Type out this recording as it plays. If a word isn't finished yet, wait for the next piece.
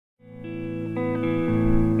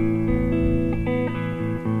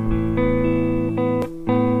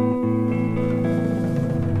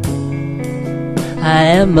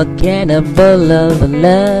am a cannibal of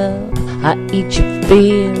love. I eat your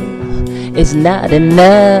feel, it's not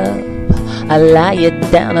enough. I lie you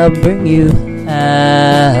down, I'll bring you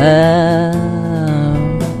out.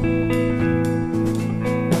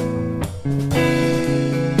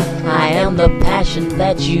 I am the passion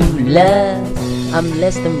that you love. I'm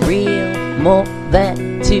less than real, more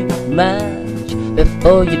than too much.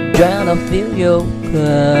 Before you drown, I'll fill your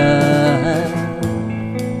cup.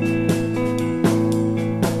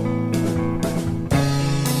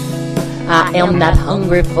 I am not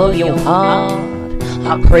hungry for your heart.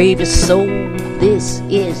 I crave your soul, this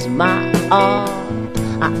is my art.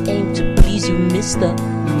 I aim to please you, Mr.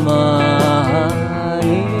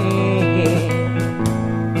 Money.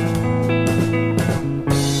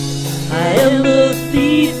 I am the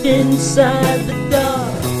thief inside the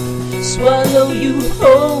dark. Swallow you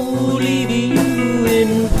whole, leave you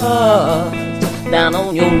in parts. Down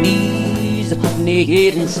on your knees,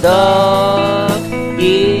 naked and stark.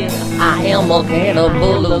 Yeah, I am a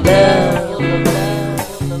cannibal of love.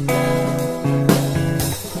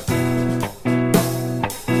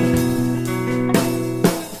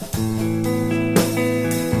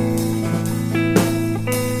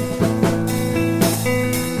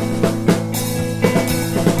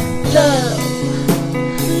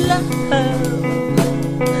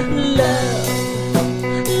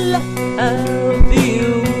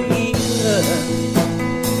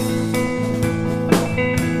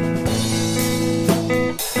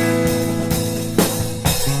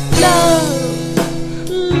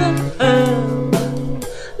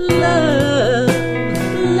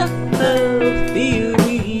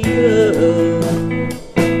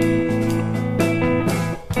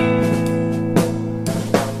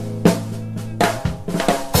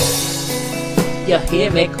 You hear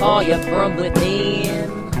me call you from within.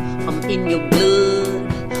 I'm in your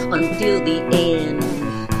blood until the end.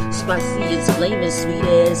 Spicy as flame as sweet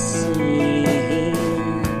as sin.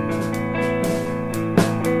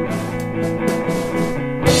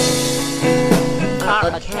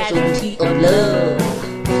 A casualty of love.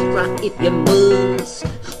 Cry if you must,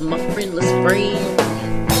 my friendless friend.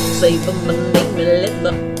 Savor my name and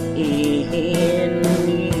let me in.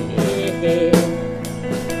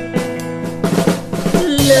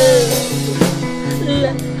 Love,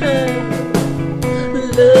 love,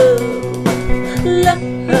 love,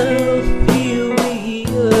 love, fill me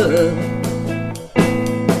up.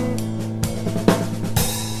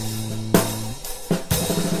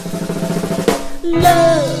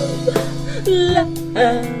 Love, love,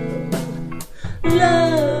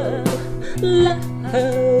 love,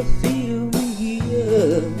 love, fill me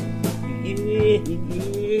up. Yeah,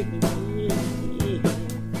 yeah.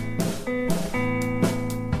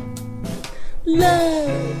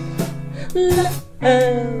 Love, love,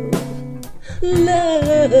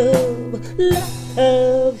 love,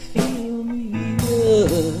 love, fill me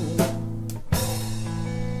up.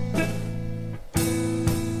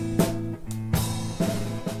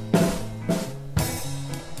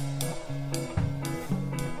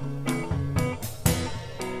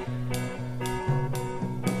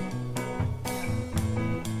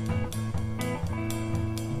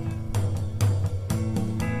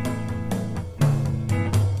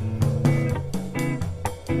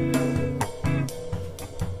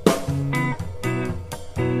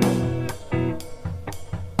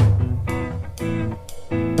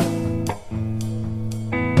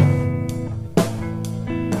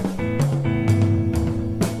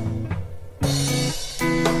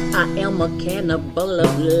 I am a cannibal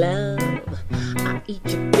of love. I eat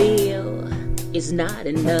your fill, it's not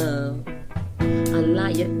enough. I lie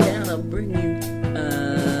you down, I'll bring you up.